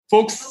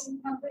Folks,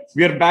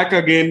 we are back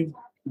again,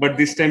 but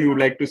this time we would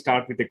like to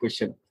start with a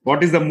question.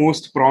 What is the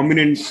most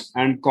prominent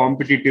and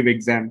competitive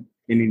exam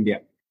in India?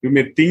 You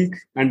may think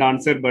and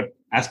answer, but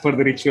as per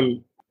the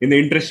ritual, in the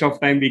interest of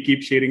time, we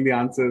keep sharing the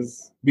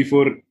answers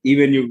before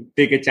even you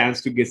take a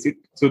chance to guess it.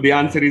 So the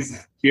answer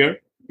is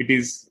here. It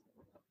is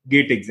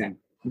GATE exam,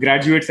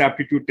 Graduates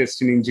Aptitude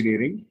Test in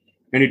Engineering.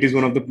 And it is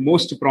one of the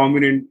most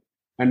prominent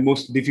and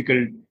most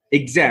difficult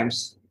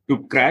exams to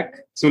crack.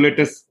 So let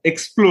us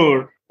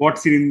explore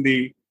what's in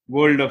the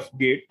world of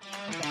GATE.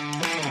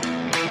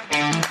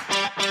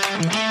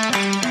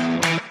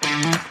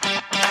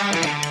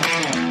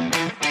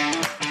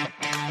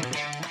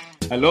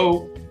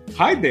 Hello.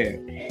 Hi there.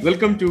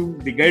 Welcome to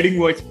the Guiding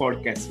Voice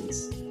podcast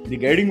series. The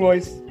Guiding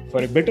Voice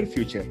for a Better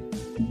Future.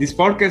 This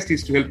podcast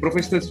is to help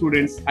professional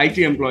students, IT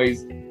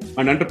employees,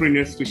 and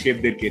entrepreneurs to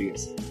shape their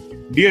careers.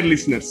 Dear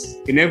listeners,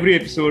 in every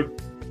episode,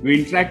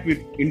 we interact with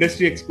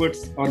industry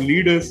experts or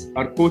leaders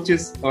or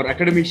coaches or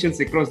academicians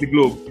across the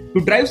globe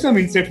to drive some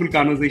insightful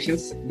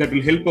conversations that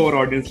will help our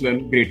audience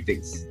learn great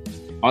things.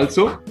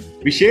 Also,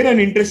 we share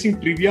an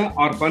interesting trivia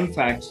or fun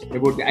fact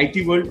about the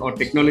IT world or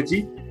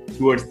technology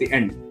towards the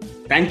end.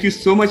 Thank you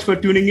so much for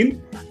tuning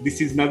in. This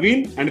is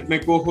Naveen and my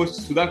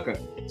co-host Sudhakar.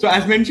 So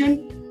as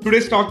mentioned,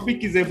 today's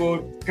topic is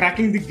about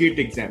cracking the GATE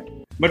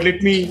exam. But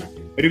let me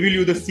reveal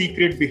you the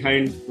secret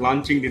behind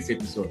launching this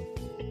episode.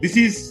 This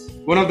is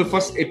one of the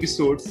first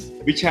episodes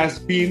which has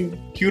been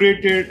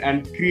curated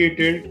and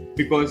created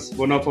because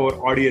one of our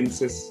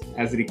audiences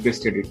has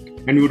requested it.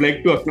 And we would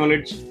like to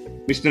acknowledge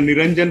Mr.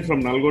 Niranjan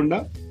from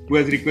Nalgonda who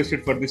has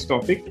requested for this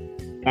topic.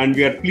 And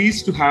we are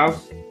pleased to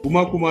have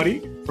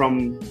KUMARI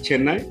from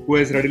Chennai who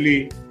has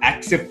readily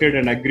accepted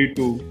and agreed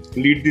to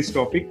lead this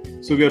topic.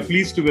 So we are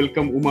pleased to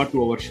welcome Uma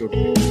to our show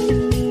today.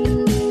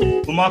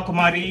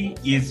 KUMARI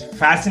is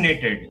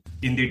fascinated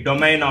in the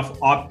domain of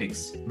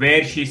optics,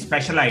 where she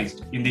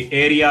specialized in the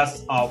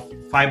areas of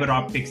fiber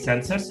optic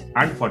sensors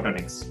and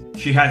photonics.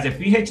 She has a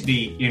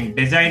PhD in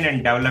design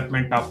and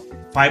development of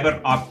fiber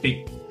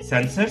optic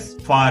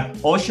sensors for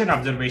ocean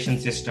observation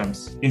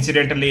systems.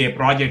 Incidentally, a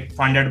project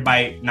funded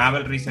by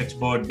Naval Research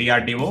Board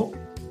DRDO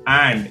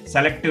and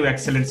Selective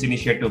Excellence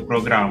Initiative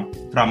program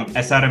from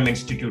SRM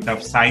Institute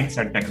of Science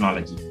and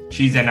Technology.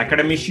 She is an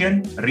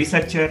academician,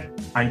 researcher,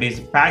 and is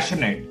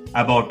passionate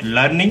about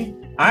learning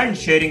and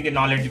sharing the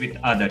knowledge with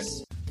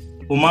others.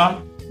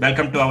 Uma,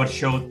 welcome to our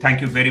show.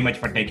 Thank you very much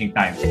for taking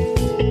time.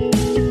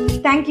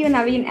 Thank you,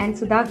 Naveen and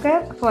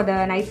Sudhakar, for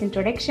the nice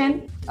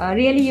introduction.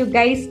 Really, you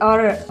guys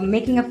are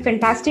making a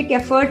fantastic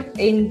effort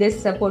in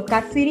this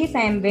podcast series. I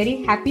am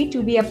very happy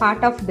to be a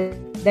part of the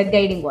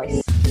Guiding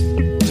Voice.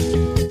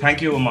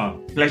 Thank you, Uma.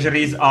 Pleasure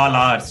is all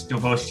ours to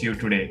host you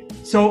today.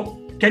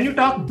 So, can you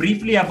talk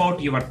briefly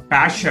about your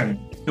passion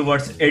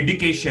towards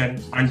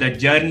education and the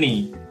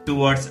journey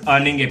towards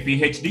earning a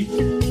PhD?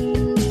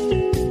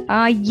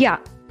 Yeah,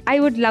 I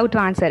would love to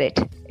answer it.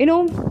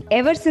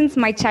 Ever since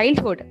my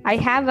childhood, I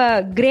have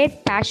a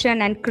great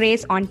passion and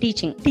craze on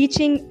teaching.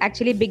 Teaching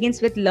actually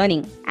begins with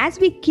learning. As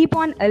we keep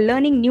on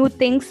learning new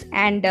things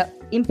and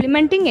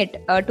implementing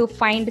it to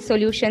find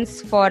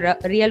solutions for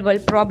real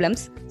world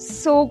problems,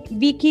 so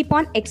we keep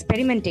on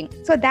experimenting.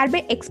 So that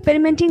by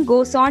experimenting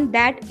goes on,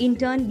 that in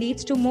turn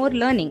leads to more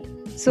learning.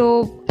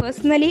 So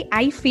personally,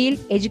 I feel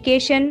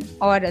education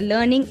or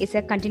learning is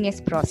a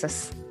continuous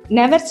process.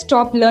 Never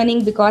stop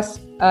learning because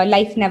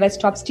life never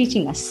stops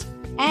teaching us.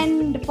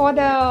 And for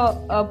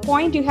the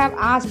point you have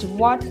asked,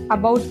 what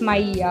about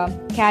my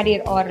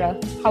career or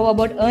how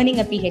about earning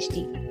a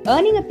PhD?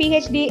 Earning a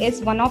PhD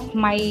is one of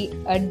my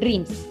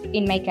dreams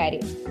in my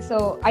career.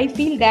 So I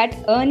feel that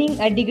earning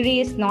a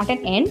degree is not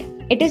an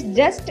end. It is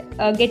just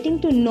getting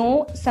to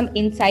know some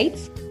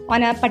insights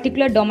on a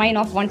particular domain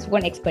of one's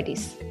own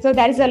expertise. So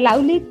there is a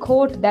lovely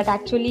quote that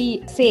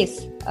actually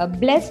says,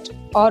 blessed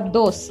are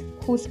those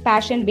whose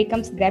passion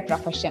becomes their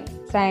profession.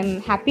 So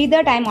I'm happy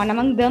that I'm one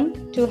among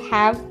them to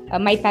have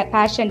my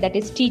passion, that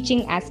is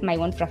teaching, as my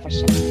own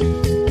profession.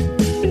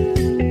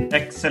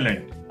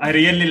 Excellent. I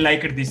really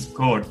liked this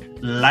quote.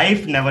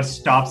 Life never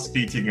stops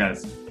teaching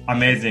us.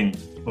 Amazing,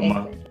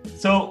 Uma.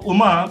 So,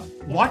 Uma,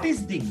 what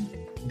is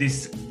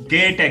this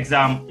GATE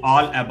exam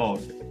all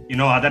about?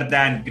 Other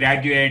than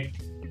graduate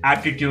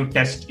aptitude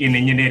test in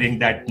engineering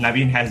that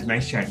Naveen has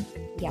mentioned.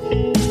 Yeah.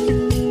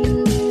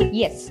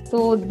 Yes,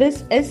 so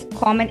this is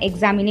common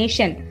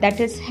examination that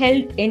is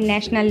held in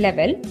national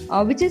level,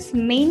 which is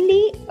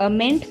mainly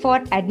meant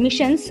for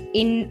admissions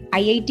in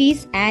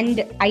IITs and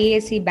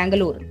IISc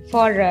Bangalore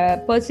for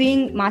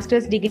pursuing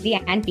master's degree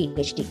and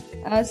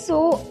PhD.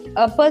 So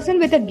a person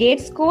with a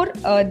GATE score,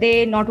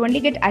 they not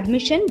only get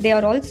admission, they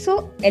are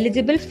also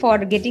eligible for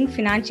getting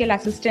financial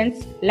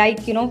assistance like,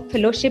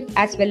 fellowship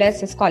as well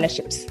as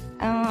scholarships.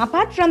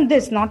 Apart from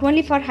this, not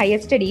only for higher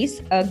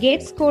studies,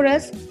 GATE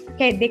scorers,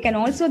 they can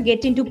also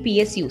get into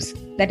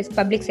PSUs, that is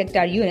public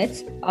sector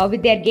units,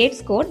 with their GATE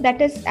score that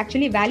is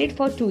actually valid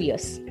for 2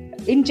 years.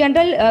 In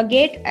general,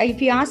 GATE,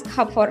 if you ask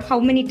for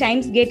how many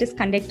times GATE is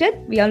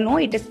conducted, we all know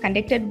it is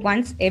conducted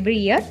once every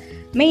year.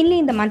 mainly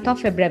in the month of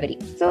February.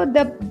 So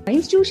the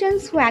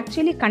institutions who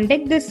actually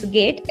conduct this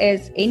GATE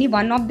is any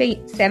one of the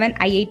 7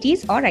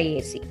 IITs or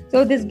IISc.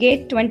 So this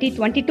GATE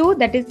 2022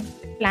 that is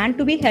planned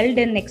to be held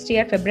in next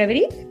year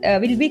February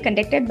will be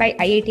conducted by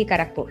IIT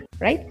Kharagpur,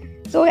 right?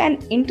 So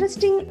an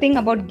interesting thing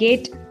about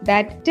GATE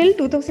that till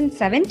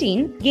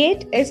 2017,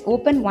 GATE is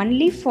open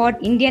only for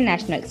Indian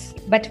nationals.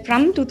 But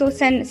from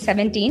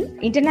 2017,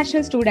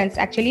 international students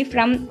actually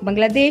from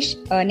Bangladesh,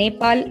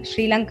 Nepal,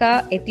 Sri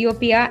Lanka,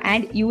 Ethiopia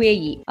and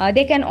UAE,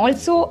 they can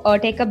also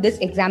take up this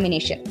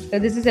examination. So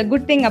this is a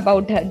good thing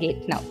about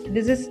GATE now.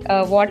 This is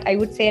what I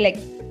would say, like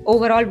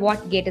overall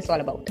what GATE is all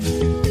about.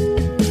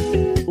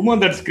 Uma,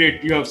 that's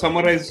great. You have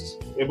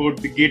summarized about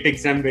the GATE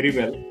exam very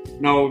well.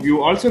 Now,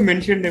 you also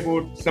mentioned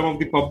about some of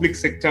the public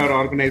sector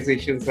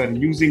organizations are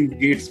using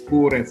GATE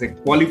score as a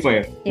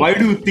qualifier. Yes. Why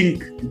do you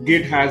think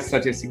GATE has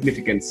such a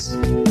significance?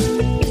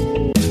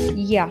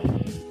 Yeah.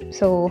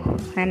 So,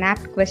 an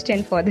apt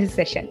question for this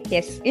session.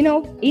 Yes.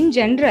 In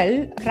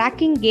general,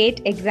 cracking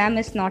GATE exam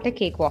is not a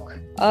cakewalk.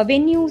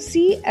 When you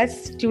see a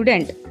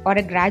student or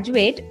a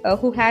graduate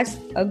who has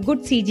a good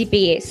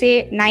CGPA,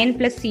 say 9+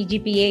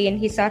 CGPA in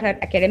his or her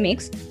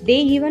academics, they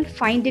even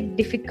find it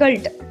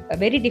difficult,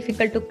 very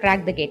difficult to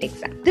crack the GATE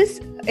exam.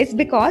 This is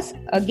because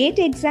a GATE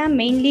exam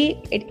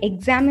mainly it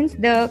examines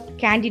the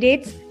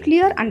candidate's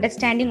clear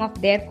understanding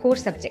of their core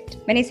subject.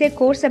 When I say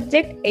core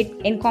subject,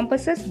 it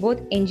encompasses both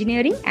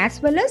engineering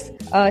as well as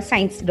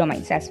science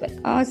domains as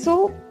well.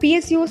 So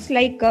PSUs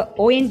like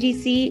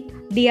ONGC,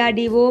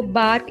 DRDO,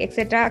 BARC,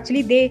 etc.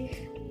 Actually,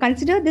 they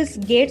consider this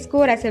GATE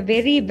score as a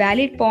very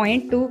valid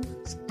point to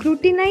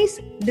scrutinize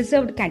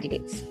deserved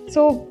candidates.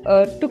 So,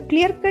 to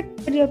clear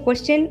cut your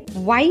question,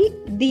 why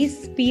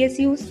these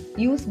PSUs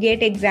use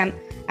GATE exam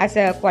as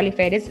a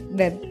qualifier is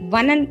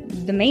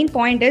the main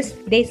point is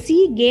they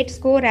see GATE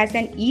score as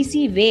an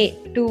easy way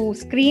to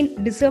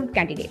screen deserved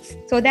candidates,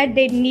 so that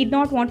they need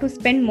not want to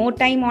spend more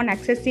time on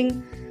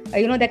accessing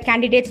the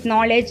candidate's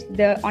knowledge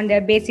on their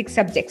basic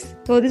subjects.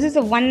 So this is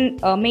one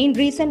main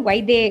reason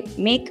why they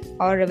make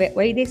or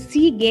why they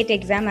see GATE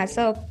exam as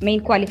a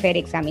main qualifier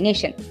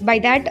examination. By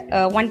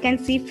that, one can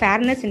see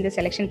fairness in the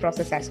selection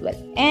process as well.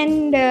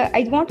 And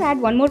I want to add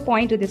one more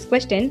point to this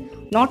question.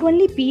 Not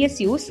only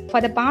PSUs,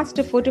 for the past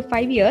 4 to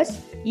 5 years,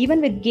 even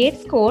with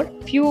GATE score,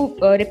 few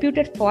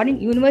reputed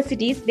foreign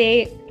universities,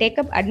 they take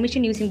up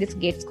admission using this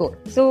GATE score.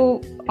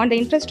 So on the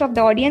interest of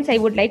the audience, I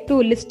would like to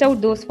list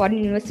out those foreign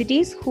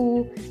universities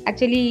who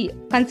actually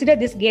consider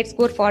this GATE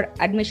score for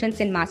admissions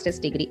in master's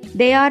degree.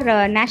 They are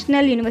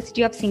National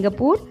University of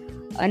Singapore,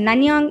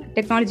 Nanyang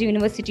Technology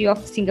University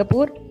of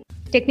Singapore,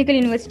 Technical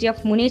University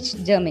of Munich,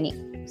 Germany.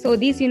 So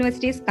these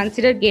universities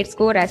consider GATE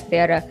score as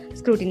their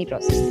scrutiny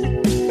process.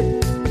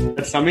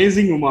 That's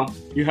amazing, Uma.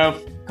 You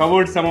have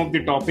covered some of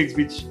the topics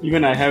which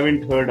even I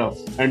haven't heard of.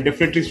 And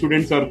definitely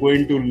students are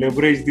going to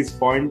leverage this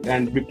point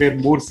and prepare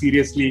more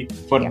seriously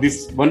for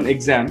this one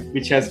exam,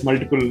 which has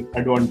multiple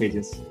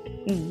advantages.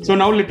 So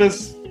now let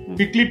us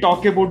quickly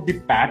talk about the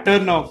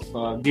pattern of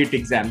GATE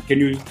exam. Can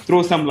you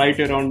throw some light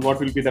around what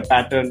will be the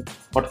pattern,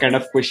 what kind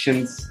of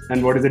questions,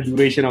 and what is the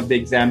duration of the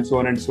exam, so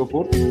on and so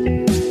forth?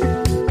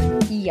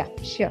 Yeah,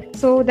 sure.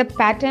 So the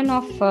pattern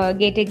of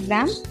GATE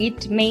exam,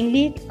 it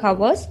mainly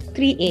covers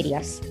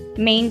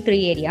main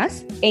three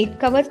areas. It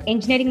covers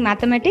engineering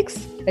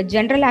mathematics,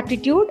 general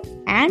aptitude,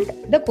 and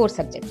the core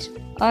subject.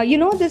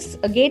 This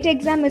GATE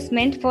exam is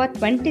meant for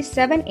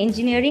 27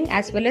 engineering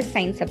as well as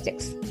science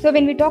subjects. So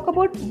when we talk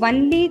about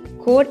only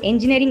core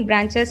engineering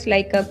branches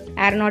like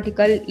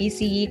aeronautical,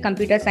 ECE,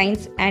 computer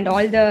science, and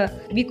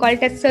we call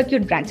it as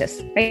circuit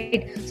branches,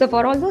 right? So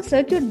for all those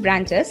circuit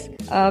branches,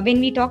 when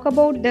we talk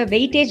about the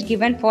weightage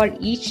given for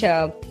each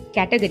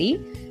category,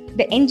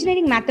 the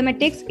engineering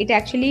mathematics, it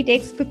actually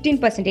takes 15%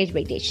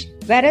 weightage,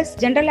 whereas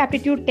general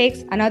aptitude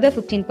takes another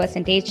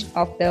 15%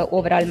 of the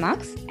overall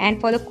marks, and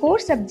for the core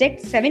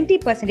subject,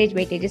 70%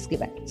 weightage is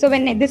given. So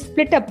when this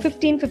split up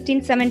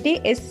 15,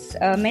 70 is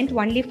meant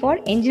only for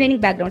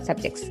engineering background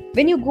subjects.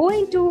 When you go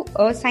into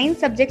science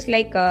subjects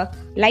like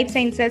life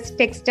sciences,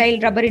 textile,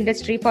 rubber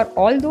industry, for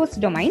all those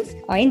domains,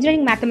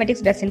 engineering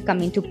mathematics doesn't come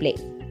into play.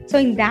 So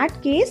in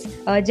that case,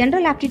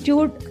 general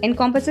aptitude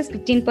encompasses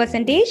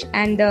 15%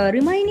 and the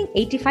remaining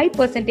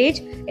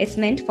 85% is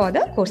meant for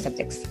the core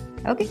subjects.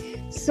 Okay,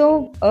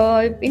 so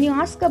when you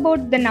ask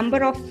about the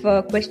number of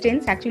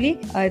questions, actually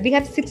we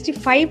have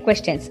 65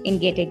 questions in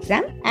GATE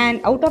exam,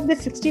 and out of the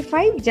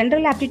 65,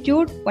 general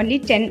aptitude only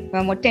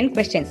 10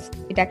 questions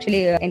it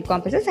actually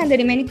encompasses, and the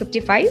remaining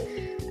 55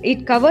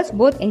 it covers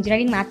both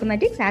engineering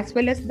mathematics as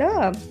well as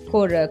the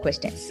core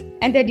questions,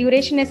 and the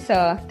duration is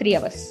 3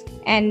 hours.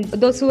 And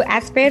those who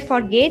aspire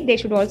for GATE, they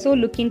should also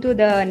look into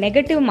the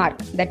negative mark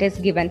that is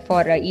given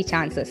for each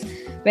answers.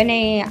 When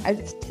I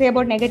say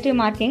about negative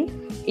marking,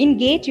 in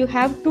GATE you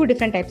have 2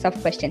 different types of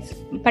questions.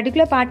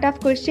 Particular part of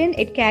question,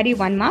 it carry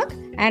 1 mark,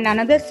 and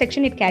another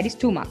section it carries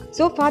 2 marks.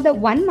 So for the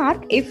 1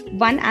 mark, if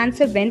one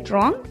answer went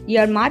wrong,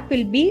 your mark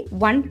will be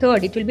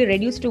 1/3. It will be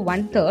reduced to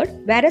 1/3.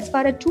 Whereas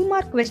for a 2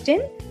 mark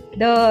question,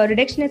 the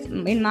reduction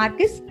in mark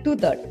is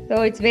 2/3.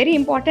 So it's very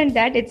important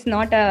that it's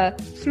not a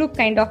fluke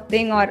kind of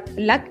thing, or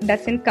luck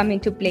doesn't come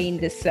into play in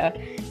this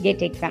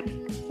GATE exam,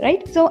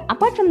 right? So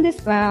apart from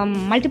this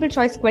multiple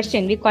choice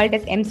question, we call it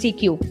as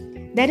MCQ.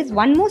 There is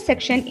one more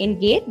section in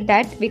GATE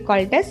that we call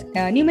it as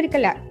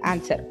numerical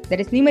answer. That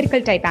is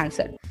numerical type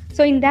answer.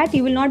 So in that,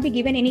 you will not be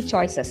given any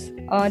choices.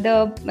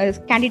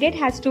 The candidate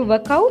has to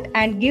work out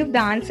and give the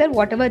answer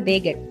whatever they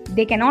get.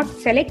 They cannot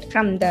select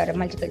from the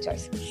multiple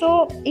choice.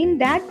 So in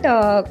that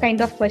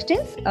kind of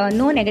questions,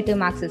 no negative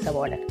marks is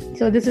awarded.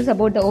 So this is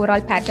about the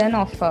overall pattern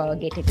of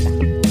GATE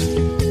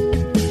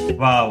exam.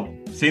 Wow,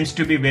 seems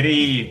to be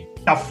very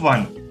tough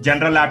one.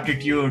 General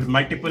aptitude,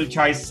 multiple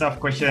choice of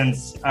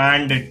questions,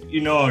 and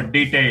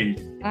detailed.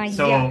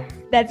 Yeah,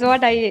 that's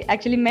what I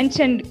actually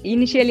mentioned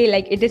initially.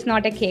 Like, it is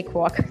not a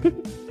cakewalk.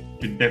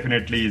 It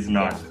definitely is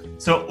not. Yeah.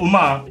 So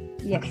Uma,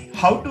 yes,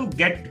 how to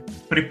get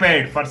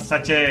prepared for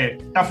such a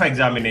tough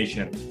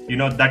examination?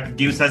 That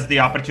gives us the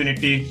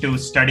opportunity to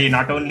study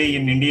not only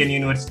in Indian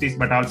universities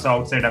but also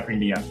outside of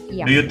India.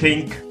 Yeah. Do you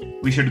think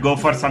we should go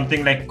for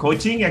something like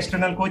coaching,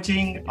 external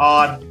coaching,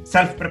 or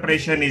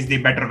self-preparation is the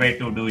better way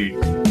to do it?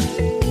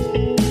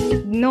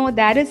 No,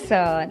 there is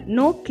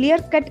no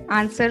clear-cut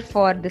answer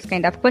for this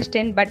kind of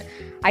question, but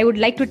I would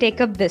like to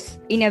take up this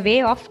in a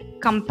way of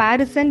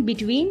comparison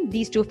between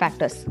these two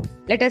factors.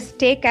 Let us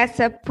take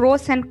as a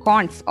pros and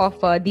cons of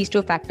these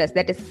two factors,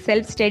 that is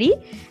self-study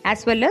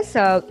as well as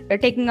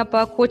taking up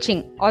a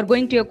coaching or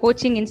going to a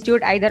coaching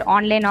institute either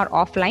online or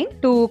offline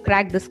to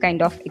crack this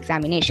kind of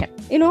examination.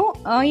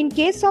 In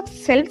case of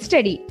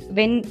self-study,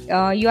 when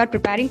you are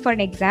preparing for an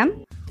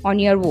exam on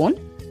your own,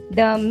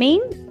 the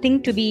main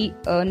thing to be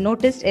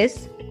noticed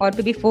is, or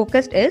to be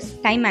focused is,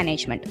 time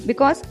management.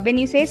 Because when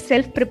you say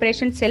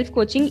self-preparation,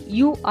 self-coaching,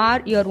 you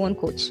are your own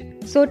coach.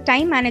 So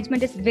time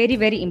management is very,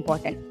 very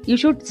important. You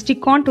should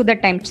stick on to the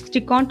time,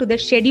 stick on to the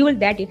schedule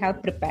that you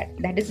have prepared.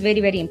 That is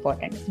very, very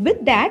important.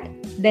 With that,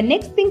 the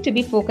next thing to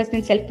be focused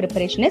in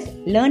self-preparation is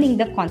learning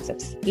the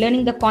concepts,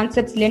 learning the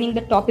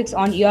topics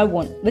on your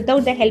own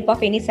without the help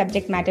of any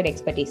subject matter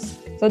expertise.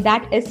 So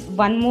that is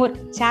one more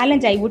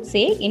challenge, I would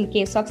say, in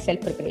case of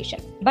self-preparation.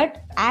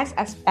 But as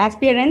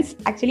aspirants,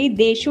 actually,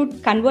 they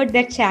should convert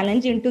their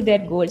challenge into their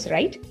goals,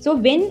 right? So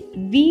when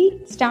we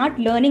start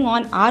learning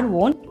on our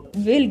own,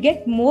 we'll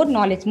get more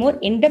knowledge, more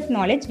in-depth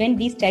knowledge when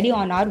we study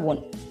on our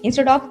own,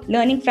 instead of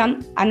learning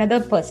from another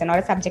person or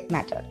a subject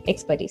matter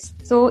expertise.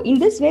 So in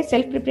this way,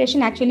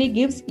 self-preparation actually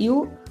gives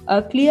you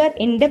a clear,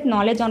 in-depth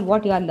knowledge on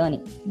what you are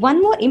learning.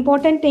 One more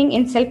important thing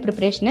in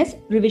self-preparation is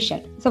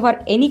revision. So for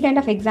any kind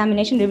of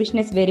examination, revision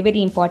is very,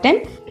 very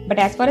important. But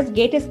as far as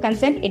GATE is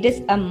concerned, it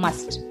is a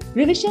must.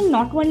 Revision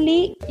not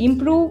only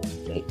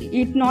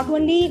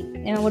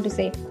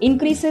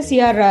increases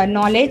your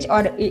knowledge,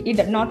 or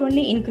it not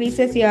only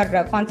increases your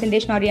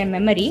concentration or your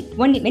memory.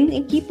 When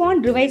you keep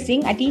on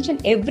revising, at each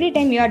and every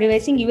time you are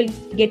revising, you will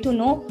get to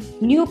know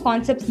new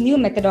concepts, new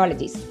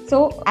methodologies.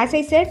 So as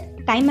I said,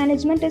 time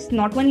management is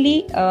not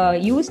only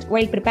used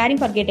while preparing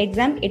for GATE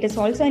exam, it is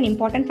also an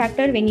important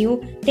factor when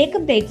you take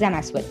up the exam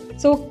as well.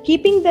 So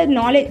keeping the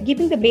knowledge,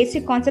 keeping the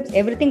basic concepts,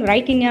 everything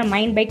right in your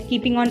mind by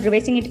keeping on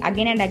revising it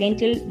again and again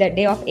till the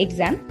day of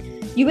exam,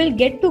 you will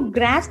get to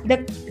grasp the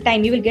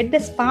time, you will get the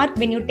spark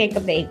when you take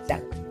up the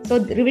exam. So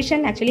the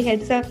revision actually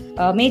helps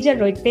a major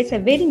role. It plays a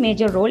very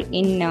major role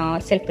in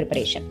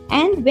self-preparation.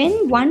 And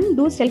when one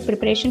do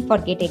self-preparation for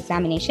GATE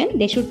examination,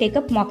 they should take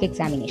up mock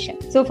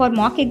examination. So for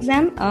mock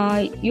exam,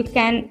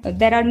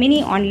 there are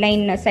many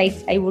online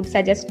sites. I would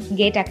suggest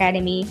GATE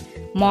Academy,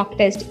 Mock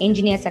Test,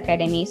 Engineers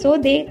Academy. So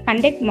they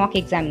conduct mock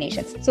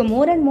examinations. So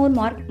more and more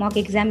mock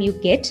exam you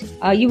get,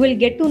 you will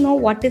get to know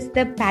what is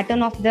the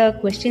pattern of the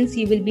questions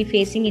you will be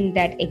facing in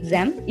that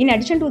exam. In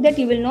addition to that,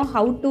 you will know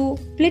how to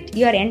split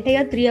your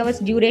entire 3 hours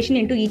duration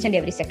into each and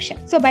every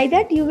section. So by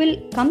that, you will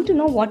come to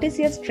know what is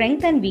your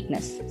strength and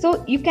weakness.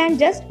 So you can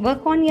just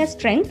work on your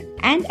strength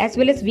and as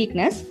well as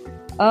weakness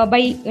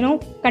by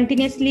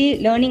continuously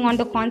learning on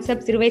the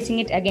concepts, revising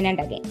it again and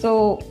again.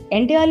 So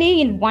entirely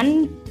in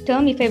one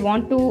term, if I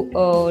want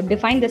to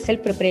define the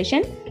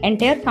self-preparation,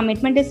 entire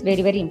commitment is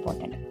very, very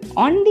important.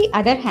 On the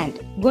other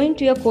hand, going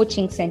to your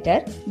coaching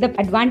center, the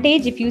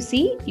advantage, if you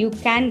see, you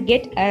can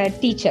get a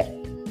teacher,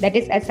 that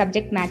is a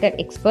subject matter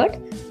expert,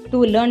 to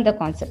learn the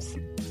concepts.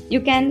 You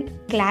can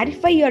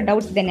clarify your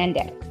doubts then and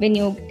there when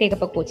you take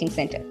up a coaching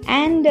center.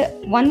 And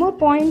one more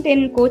point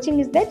in coaching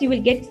is that you will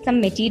get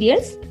some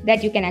materials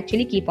that you can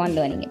actually keep on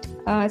learning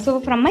it. So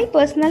from my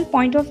personal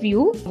point of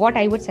view, what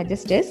I would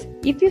suggest is,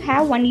 if you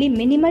have only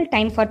minimal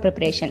time for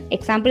preparation,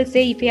 example,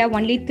 say if you have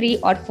only 3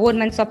 or 4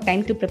 months of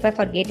time to prepare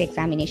for GATE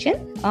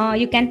examination,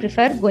 you can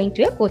prefer going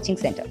to a coaching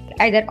center,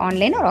 either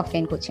online or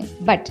offline coaching.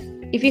 But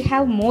if you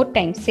have more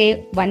time,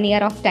 say 1 year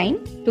of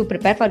time to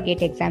prepare for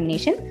GATE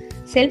examination,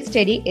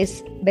 self-study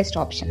is best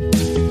option.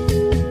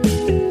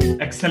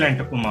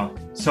 Excellent, Uma.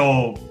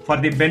 So for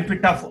the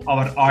benefit of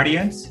our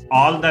audience,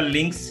 all the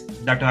links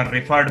that are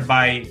referred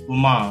by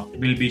Uma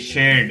will be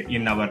shared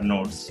in our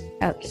notes.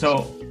 Okay.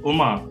 So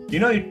Uma,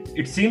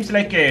 it seems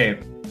like a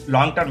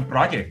long-term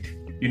project.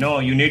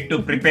 You need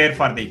to prepare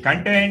for the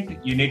content.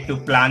 You need to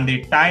plan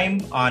the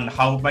time on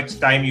how much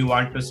time you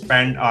want to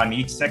spend on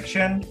each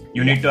section.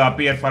 You need to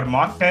appear for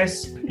mock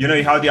tests. You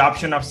have the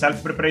option of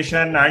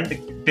self-preparation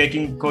and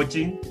taking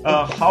coaching.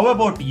 How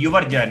about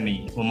your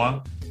journey,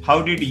 Uma?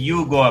 How did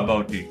you go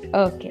about it?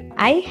 Okay.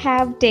 I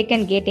have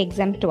taken GATE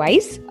exam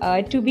twice.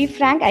 To be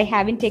frank, I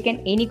haven't taken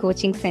any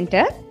coaching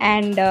center.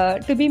 And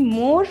to be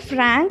more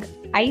frank,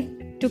 I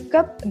took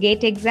up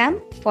GATE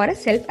exam for a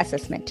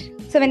self-assessment.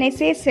 So when I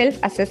say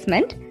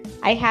self-assessment,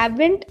 I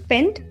haven't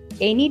spent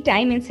any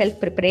time in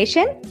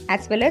self-preparation,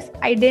 as well as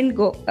I didn't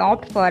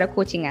opt for a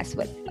coaching as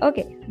well.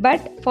 Okay.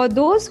 But for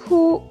those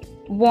who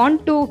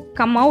want to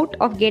come out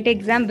of GATE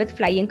exam with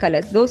flying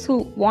colors, those who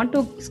want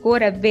to score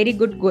a very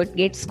good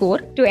GATE score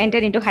to enter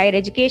into higher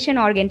education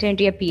or enter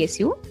into a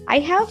PSU, I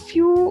have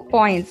few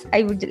points.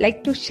 I would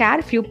like to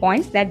share few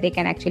points that they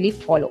can actually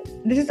follow.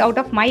 This is out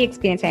of my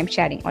experience I am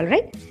sharing, all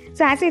right?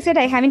 So as I said,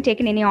 I haven't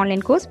taken any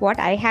online course. What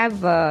I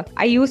have,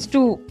 I used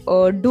to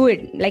do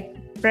it like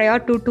prior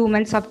to 2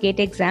 months of GATE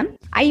exam.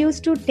 I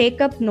used to take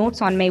up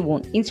notes on my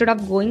own instead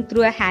of going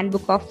through a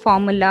handbook of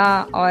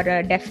formula or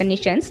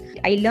definitions.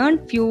 I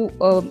learned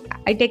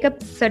I take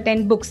up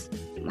certain books,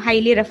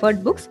 highly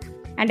referred books,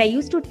 and I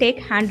used to take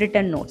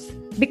handwritten notes.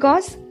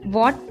 Because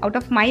out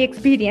of my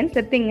experience,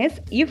 the thing is,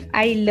 if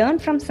I learn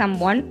from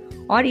someone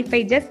or if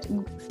I just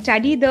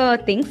study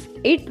the things,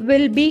 it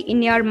will be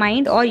in your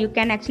mind, or you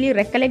can actually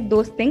recollect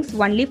those things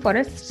only for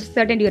a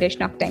certain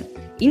duration of time.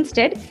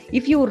 Instead,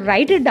 if you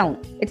write it down,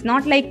 it's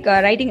not like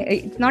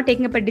it's not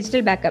taking up a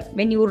digital backup.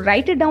 When you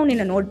write it down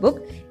in a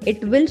notebook,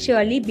 it will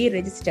surely be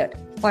registered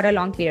for a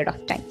long period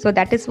of time. So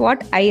that is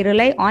what I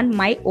rely on,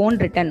 my own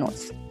written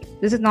notes.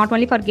 This is not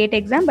only for GATE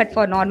exam, but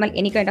for normal,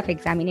 any kind of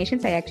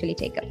examinations I actually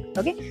take up.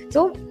 Okay.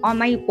 So on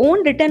my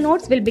own written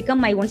notes will become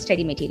my own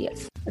study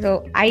materials.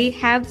 So I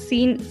have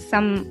seen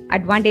some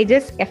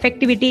advantages,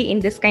 effectivity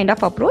in this kind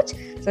of approach.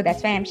 So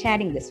that's why I'm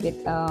sharing this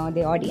with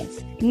the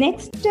audience.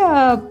 Next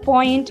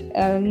point,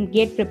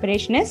 GATE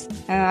preparation is,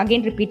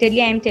 again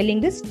repeatedly I am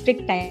telling this,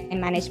 strict time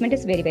management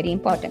is very, very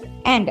important.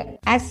 And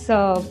as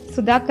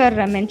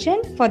Sudhakar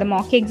mentioned, for the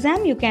mock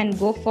exam, you can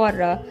go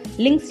for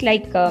links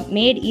like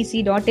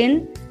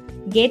madeec.in,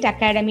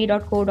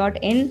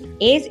 gateacademy.co.in,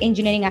 ACE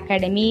Engineering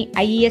Academy,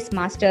 IES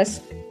Masters.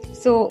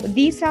 So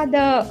these are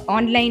the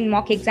online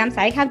mock exams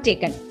I have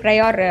taken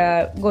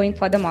prior going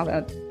for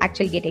the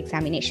actual GATE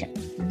examination.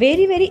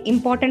 Very, very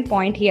important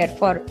point here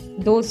for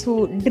those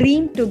who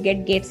dream to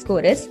get GATE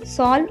score is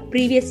solve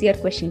previous year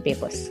question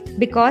papers,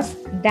 because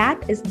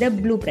that is the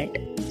blueprint.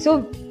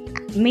 So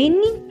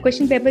many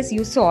question papers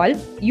you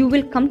solve, you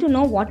will come to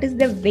know what is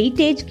the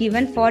weightage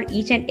given for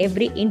each and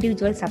every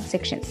individual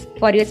subsections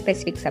for your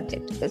specific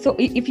subject. So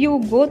if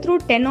you go through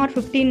 10 or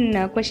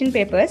 15 question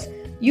papers,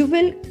 you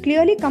will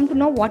clearly come to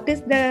know what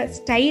is the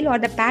style or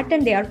the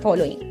pattern they are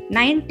following.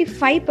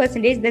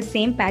 95% the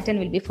same pattern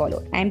will be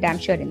followed. I am damn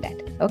sure in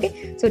that.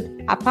 Okay. So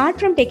apart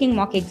from taking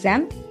mock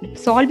exam,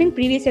 solving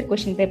previous year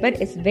question paper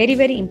is very,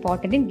 very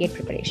important in GATE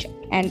preparation.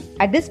 And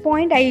at this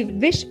point, I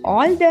wish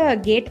all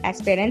the GATE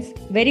aspirants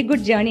very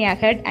good journey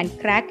ahead and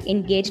crack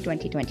in GATE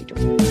 2022.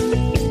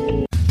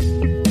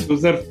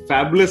 Those are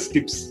fabulous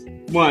tips.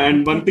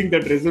 And one thing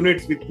that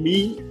resonates with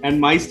me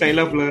and my style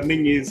of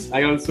learning is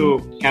I also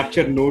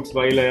capture notes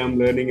while I am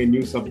learning a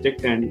new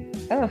subject, and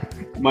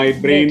my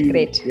brain,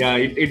 great. Yeah,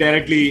 it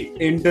directly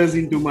enters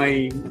into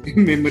my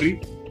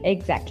memory.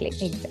 Exactly.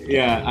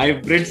 Yeah,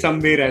 I've read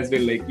somewhere as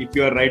well, like if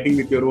you are writing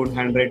with your own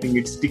handwriting,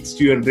 it sticks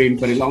to your brain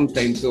for a long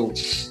time. So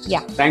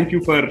yeah, thank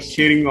you for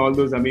sharing all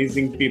those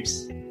amazing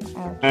tips.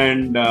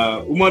 And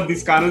Uma,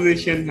 this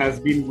conversation has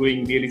been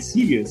going really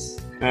serious,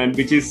 and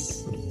which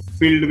is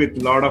filled with a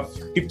lot of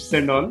tips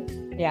and all.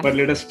 Yeah. But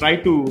let us try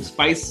to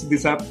spice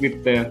this up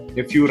with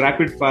a few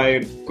rapid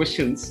fire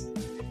questions.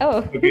 Oh,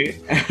 okay.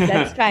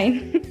 That's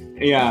fine.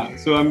 Yeah,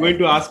 so I'm going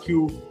to ask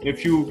you a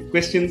few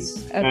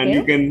questions, and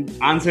you can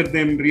answer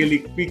them really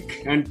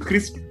quick and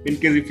crisp. In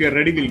case if you're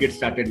ready, we'll get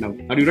started now.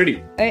 Are you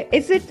ready?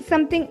 Is it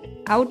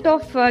something out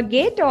of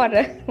GATE or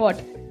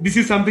what? This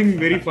is something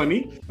very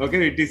funny.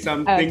 Okay, it is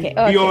something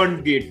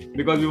beyond GATE,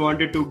 because we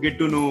wanted to get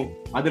to know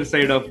other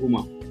side of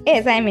Uma.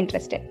 Yes, I am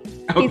interested.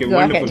 Please okay, go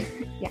wonderful.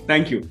 Ahead. Yeah.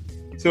 Thank you.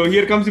 So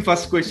here comes the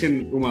first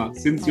question, Uma.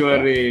 Since you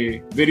are a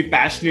very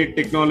passionate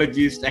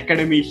technologist,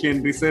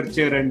 academician,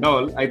 researcher and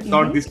all, I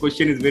thought this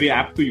question is very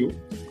apt to you.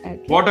 Okay.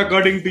 What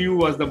according to you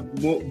was the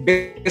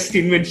best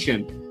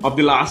invention of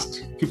the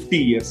last 50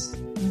 years?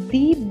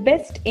 The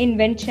best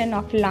invention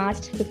of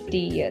last 50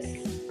 years?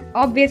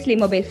 Obviously,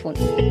 mobile phone.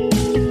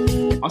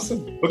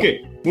 Awesome.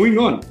 Okay, moving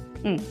on.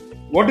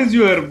 What is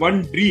your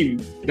one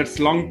dream that's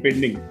long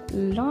pending?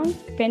 Long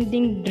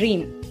pending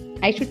dream.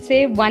 I should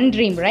say one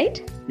dream,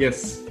 right?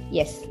 Yes.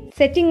 Yes.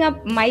 Setting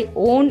up my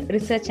own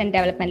research and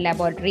development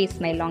laboratory is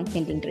my long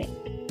pending dream.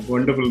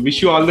 Wonderful.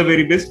 Wish you all the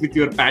very best with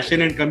your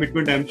passion and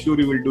commitment. I'm sure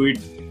you will do it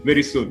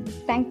very soon.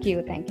 Thank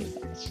you. Thank you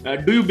so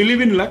much. Do you believe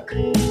in luck?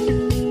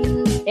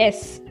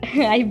 Yes,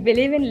 I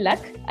believe in luck.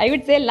 I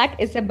would say luck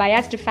is a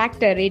biased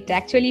factor. It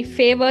actually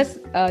favors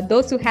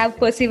those who have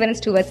perseverance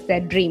towards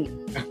their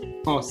dream.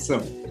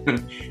 Awesome.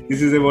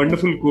 This is a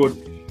wonderful quote.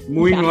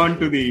 Moving on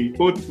to the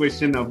fourth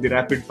question of the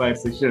rapid fire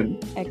session.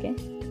 Okay.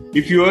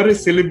 If you are a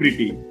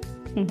celebrity,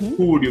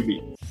 who would you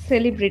be?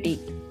 Celebrity.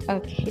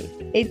 Okay.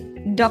 It's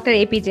Dr.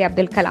 APJ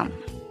Abdul Kalam.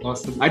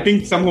 Awesome. I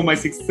think somehow my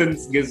sixth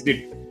sense guessed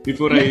it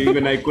before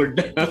I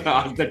could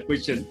ask that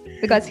question.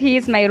 Because he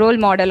is my role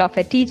model of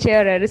a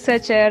teacher, a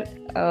researcher,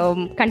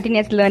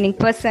 continuous learning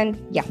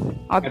person. Yeah,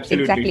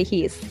 Absolutely. Exactly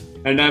he is.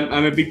 And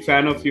I'm a big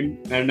fan of him,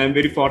 and I'm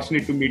very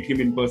fortunate to meet him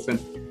in person.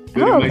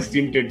 During my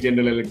stint at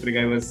General Electric,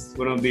 I was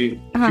one of the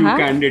few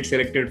candidates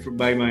selected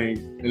by my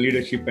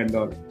leadership and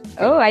all.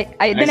 Oh,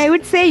 I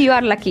would say you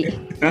are lucky.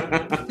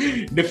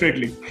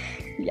 Definitely.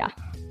 Yeah.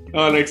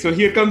 All right. So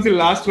here comes the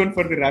last one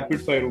for the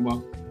rapid fire,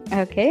 Uma.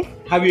 Okay.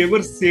 Have you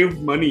ever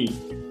saved money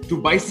to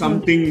buy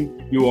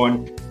something you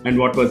want, and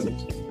what was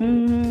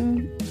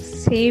it?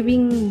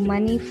 Saving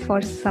money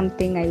for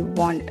something I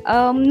want.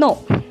 No.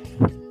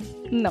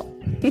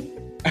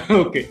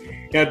 Okay.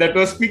 Yeah, that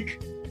was quick.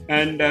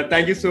 And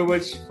thank you so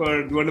much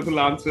for the wonderful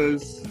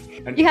answers.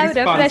 And you have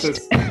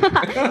refreshed.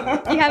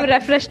 Answers. You have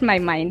refreshed my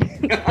mind.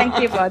 Thank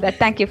you for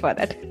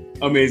that.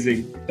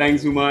 Amazing.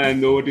 Thanks, Uma,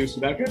 and over to you,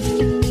 Sudhakar.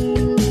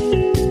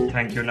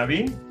 Thank you,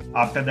 Naveen.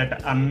 After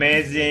that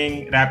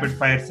amazing rapid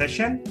fire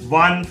session,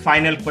 one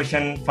final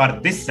question for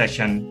this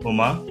session,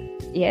 Uma.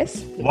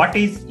 Yes. What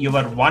is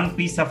your one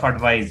piece of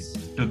advice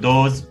to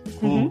those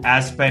who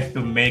aspire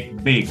to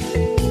make big?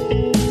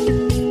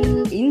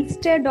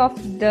 Instead of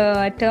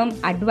the term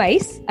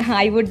advice,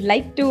 I would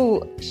like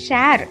to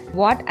share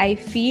what I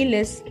feel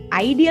is the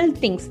ideal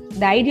things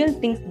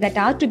that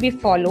are to be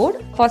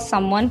followed for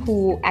someone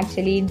who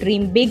actually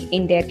dream big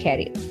in their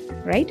career,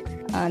 right?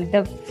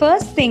 The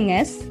first thing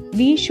is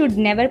we should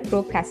never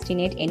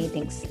procrastinate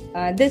anything.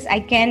 This I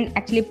can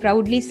actually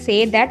proudly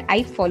say that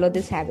I follow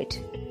this habit.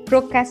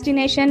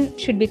 Procrastination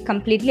should be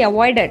completely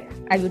avoided,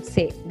 I would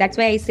say. That's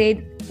why I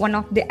say one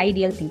of the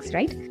ideal things,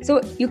 right?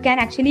 So you can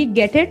actually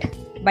get it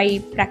by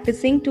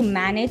practicing to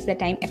manage the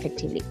time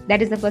effectively.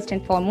 That is the first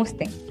and foremost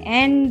thing.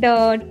 And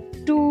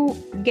to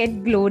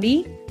get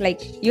glory,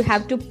 like you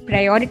have to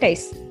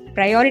prioritize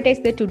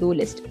the to-do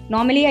list.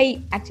 Normally,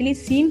 I actually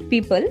seen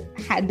people,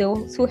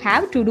 those who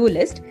have to-do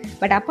list,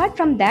 but apart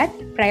from that,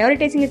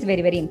 prioritizing is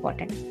very, very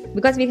important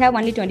because we have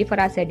only 24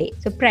 hours a day.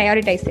 So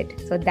prioritize it.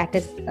 So that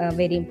is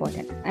very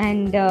important.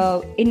 And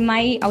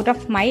out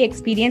of my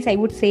experience, I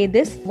would say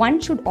this: one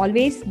should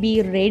always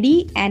be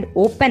ready and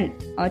open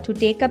to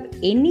take up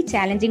any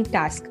challenging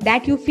task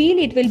that you feel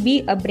it will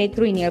be a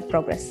breakthrough in your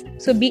progress.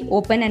 So be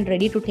open and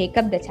ready to take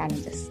up the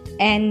challenges.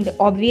 And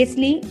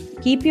obviously,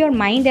 keep your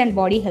mind and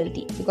body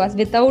healthy because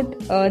without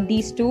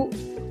these two,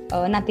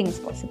 nothing is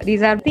possible.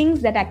 These are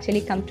things that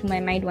actually come to my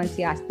mind once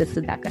you ask this,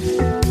 Sudhakar.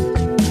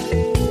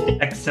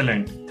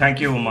 Excellent. Thank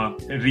you, Uma.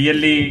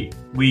 Really,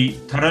 we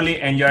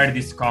thoroughly enjoyed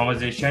this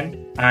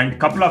conversation. And a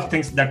couple of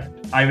things that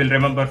I will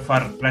remember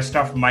for rest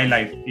of my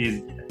life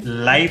is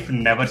life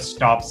never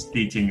stops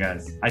teaching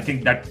us. I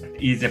think that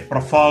is a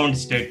profound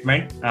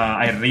statement.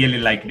 I really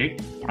liked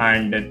it.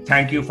 And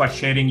thank you for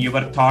sharing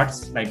your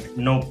thoughts, like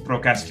no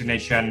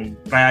procrastination,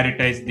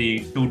 prioritize the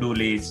to-do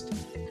list,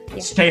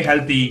 stay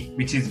healthy,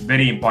 which is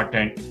very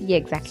important. Yeah,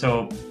 exactly.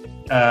 So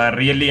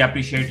really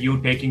appreciate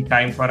you taking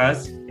time for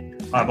us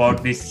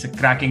about this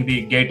cracking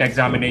the GATE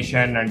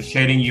examination and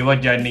sharing your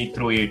journey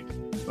through it.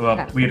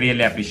 We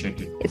really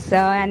appreciate it. Yes,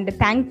 and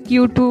thank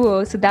you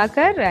to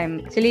Sudhakar.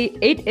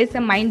 It is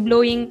a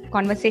mind-blowing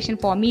conversation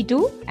for me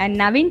too. And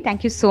Naveen,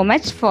 thank you so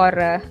much for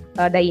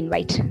the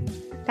invite.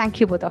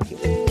 Thank you, both of you.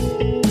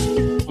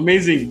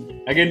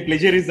 Amazing. Again,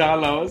 pleasure is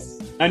all ours.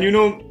 And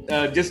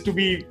just to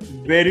be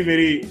very,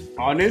 very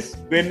honest,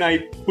 when I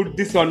put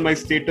this on my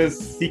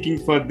status seeking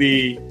for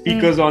the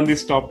speakers on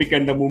this topic,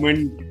 and the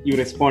moment you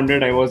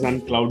responded, I was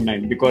on cloud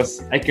nine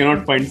because I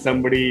cannot find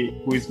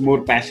somebody who is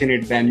more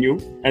passionate than you.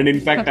 And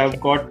in fact, I've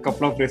got a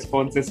couple of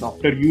responses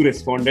after you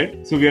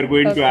responded. So we are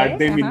going to add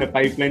them in the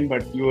pipeline,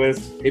 but your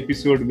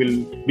episode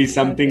will be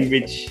something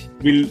which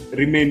will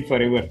remain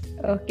forever.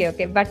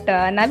 Okay. But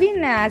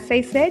Naveen, as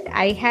I said,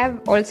 I have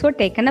also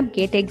taken up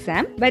GATE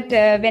exam. But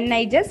when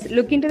I just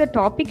look into the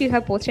topic you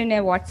have posted in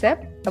your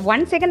WhatsApp,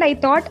 1 second I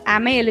thought,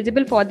 am I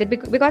eligible for that?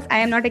 Because I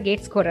am not a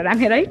GATE scorer,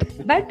 am I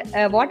right? But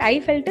what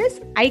I felt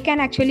is I can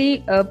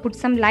actually put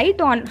some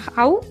light on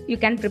how you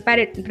can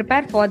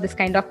prepare for this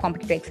kind of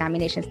competitive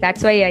examinations.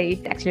 That's why I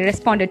actually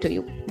responded to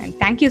you. And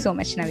thank you so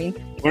much, Naveen.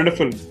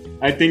 Wonderful.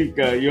 I think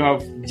you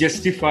have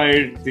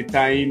justified the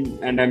time,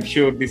 and I'm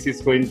sure this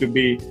is going to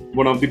be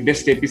one of the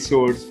best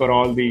episodes for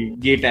all the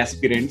GATE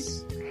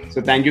aspirants.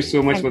 So thank you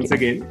so much once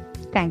again.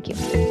 Thank you.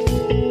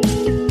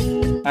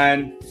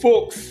 And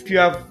folks, if you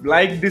have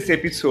liked this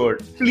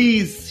episode,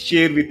 please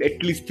share with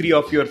at least 3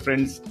 of your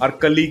friends or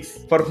colleagues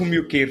for whom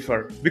you care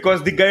for.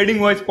 Because the Guiding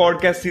Voice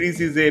podcast series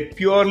is a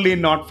purely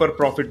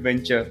not-for-profit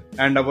venture,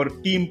 and our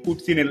team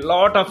puts in a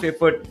lot of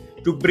effort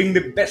to bring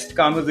the best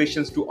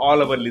conversations to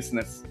all our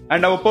listeners.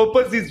 And our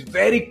purpose is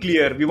very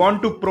clear. We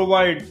want to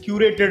provide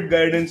curated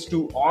guidance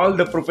to all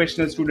the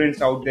professional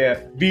students out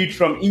there, be it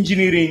from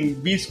engineering,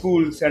 B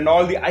schools, and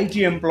all the IT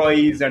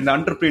employees and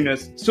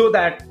entrepreneurs, so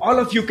that all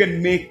of you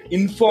can make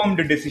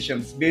informed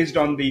decisions based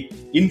on the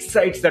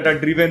insights that are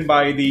driven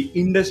by the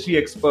industry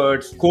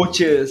experts,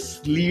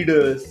 coaches,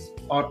 leaders,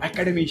 or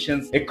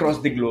academicians across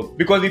the globe.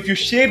 Because if you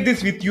share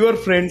this with your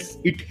friends,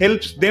 it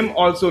helps them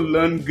also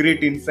learn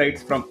great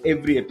insights from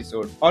every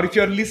episode. Or if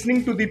you're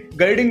listening to the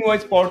Guiding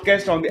Voice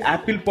podcast on the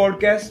Apple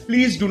podcast,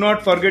 please do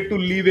not forget to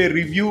leave a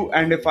review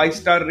and a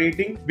 5-star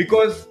rating,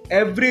 because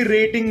every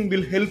rating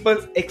will help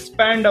us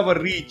expand our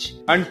reach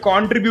and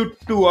contribute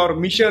to our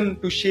mission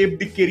to shape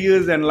the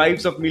careers and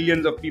lives of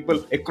millions of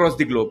people across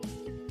the globe.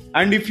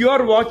 And if you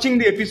are watching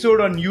the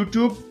episode on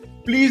YouTube,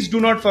 please do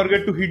not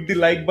forget to hit the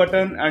like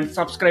button and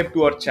subscribe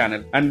to our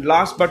channel. And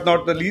last but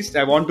not the least,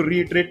 I want to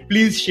reiterate,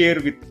 please share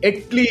with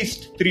at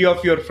least 3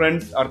 of your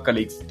friends or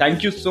colleagues.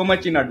 Thank you so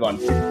much in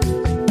advance.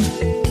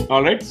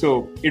 All right,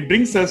 so it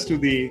brings us to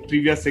the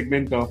trivia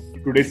segment of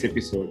today's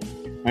episode.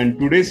 And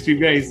today's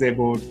trivia is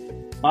about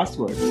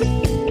passwords.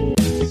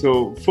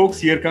 So folks,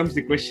 here comes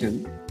the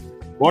question.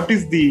 What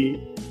is the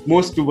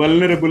most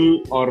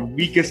vulnerable or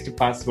weakest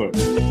password?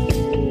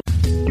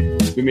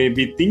 You may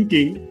be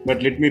thinking,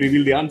 but let me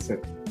reveal the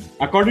answer.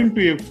 According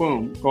to a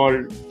firm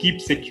called Keep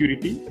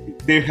Security,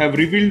 they have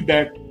revealed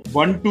that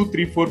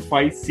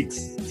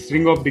 123456,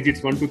 string of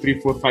digits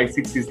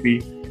 123456 is the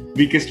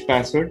weakest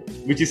password,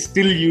 which is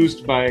still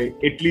used by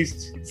at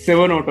least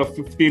 7 out of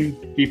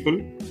 15 people,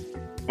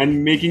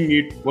 and making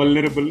it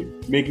vulnerable,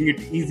 making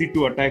it easy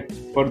to attack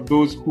for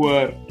those who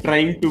are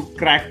trying to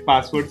crack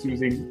passwords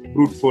using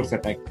brute force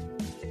attack.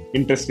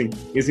 Interesting,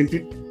 isn't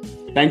it?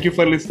 Thank you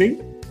for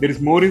listening. There is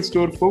more in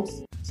store,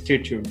 folks. Stay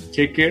tuned.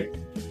 Take care.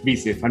 Be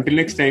safe. Until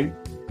next time,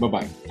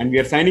 bye-bye. And we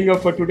are signing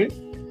off for today.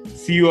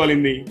 See you all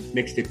in the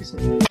next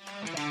episode.